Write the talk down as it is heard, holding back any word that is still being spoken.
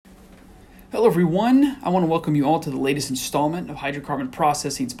Hello everyone, I want to welcome you all to the latest installment of Hydrocarbon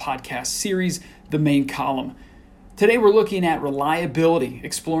Processing's podcast series, The Main Column. Today we're looking at reliability,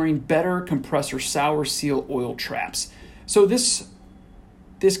 exploring better compressor sour seal oil traps. So this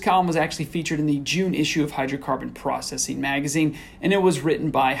column was actually featured in the June issue of Hydrocarbon Processing magazine, and it was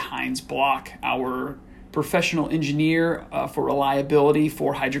written by Heinz Block, our professional engineer for reliability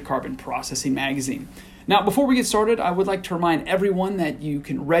for Hydrocarbon Processing magazine. Now, before we get started, I would like to remind everyone that you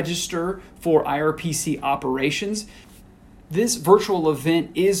can register for IRPC operations. This virtual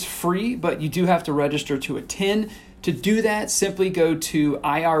event is free, but you do have to register to attend. To do that, simply go to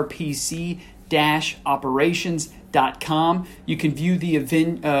irpc-operations.com. You can view the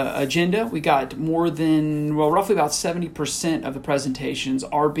event agenda. We got roughly about 70% of the presentations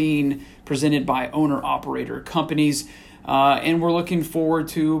are being presented by owner-operator companies. And we're looking forward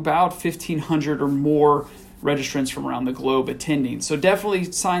to about 1,500 or more registrants from around the globe attending. So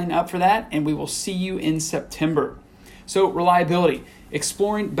definitely sign up for that, and we will see you in September. So reliability,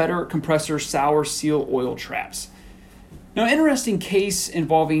 exploring better compressor sour seal oil traps. Now, an interesting case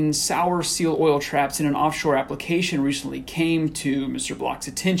involving sour seal oil traps in an offshore application recently came to Mr. Block's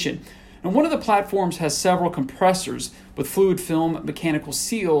attention. And one of the platforms has several compressors with fluid film mechanical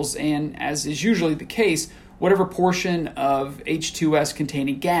seals, and as is usually the case, whatever portion of H2S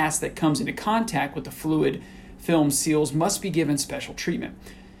containing gas that comes into contact with the fluid film seals must be given special treatment.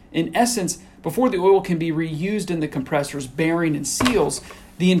 In essence, before the oil can be reused in the compressor's bearing and seals,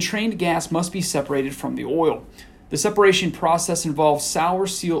 the entrained gas must be separated from the oil. The separation process involves sour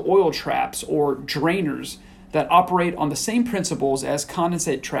seal oil traps, or drainers, that operate on the same principles as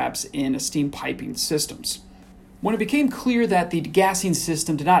condensate traps in steam piping systems. When it became clear that the degassing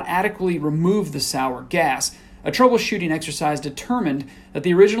system did not adequately remove the sour gas, a troubleshooting exercise determined that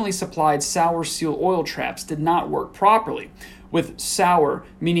the originally supplied sour seal oil traps did not work properly, with sour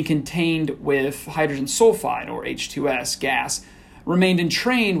meaning contained with hydrogen sulfide, or H2S, gas, remained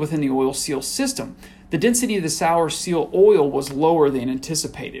entrained within the oil seal system. The density of the sour seal oil was lower than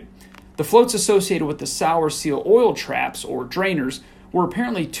anticipated. The floats associated with the sour seal oil traps, or drainers, were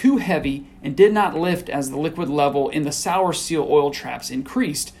apparently too heavy and did not lift as the liquid level in the sour seal oil traps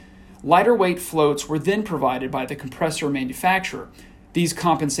increased. Lighter weight floats were then provided by the compressor manufacturer. These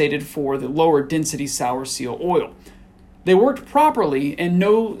compensated for the lower density sour seal oil. They worked properly and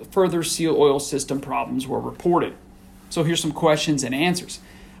no further seal oil system problems were reported. So here's some questions and answers.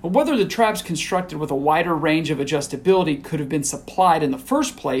 Whether the traps constructed with a wider range of adjustability could have been supplied in the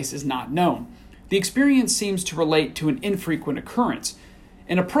first place is not known. The experience seems to relate to an infrequent occurrence.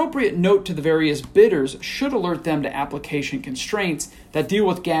 An appropriate note to the various bidders should alert them to application constraints that deal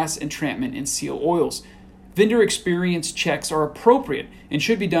with gas entrapment in seal oils. Vendor experience checks are appropriate and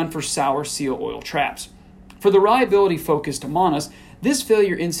should be done for sour seal oil traps. For the reliability focused among us, this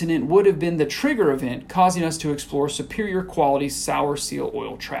failure incident would have been the trigger event causing us to explore superior quality sour seal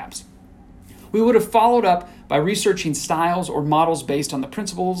oil traps. We would have followed up by researching styles or models based on the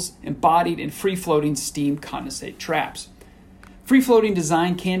principles embodied in free-floating steam condensate traps. Free-floating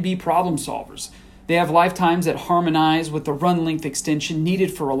design can be problem solvers. They have lifetimes that harmonize with the run length extension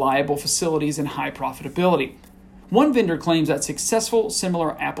needed for reliable facilities and high profitability. One vendor claims that successful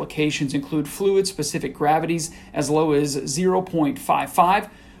similar applications include fluid-specific gravities as low as 0.55,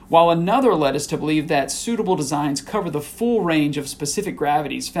 while another led us to believe that suitable designs cover the full range of specific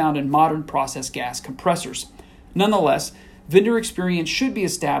gravities found in modern process gas compressors. Nonetheless, vendor experience should be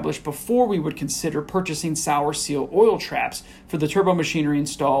established before we would consider purchasing sour seal oil traps for the turbomachinery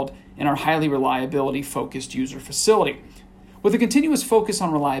installed in our highly reliability-focused user facility. With a continuous focus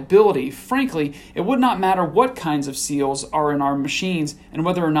on reliability, frankly, it would not matter what kinds of seals are in our machines and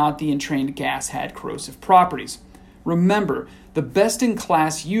whether or not the entrained gas had corrosive properties. Remember, the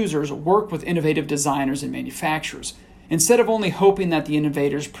best-in-class users work with innovative designers and manufacturers. Instead of only hoping that the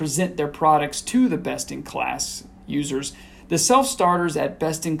innovators present their products to the best-in-class users, the self-starters at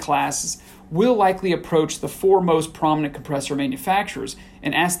best-in-classes will likely approach the four most prominent compressor manufacturers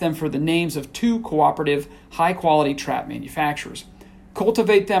and ask them for the names of two cooperative, high-quality trap manufacturers.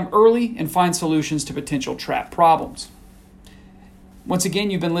 Cultivate them early and find solutions to potential trap problems. Once again,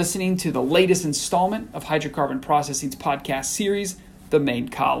 you've been listening to the latest installment of Hydrocarbon Processing's podcast series, The Main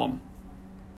Column.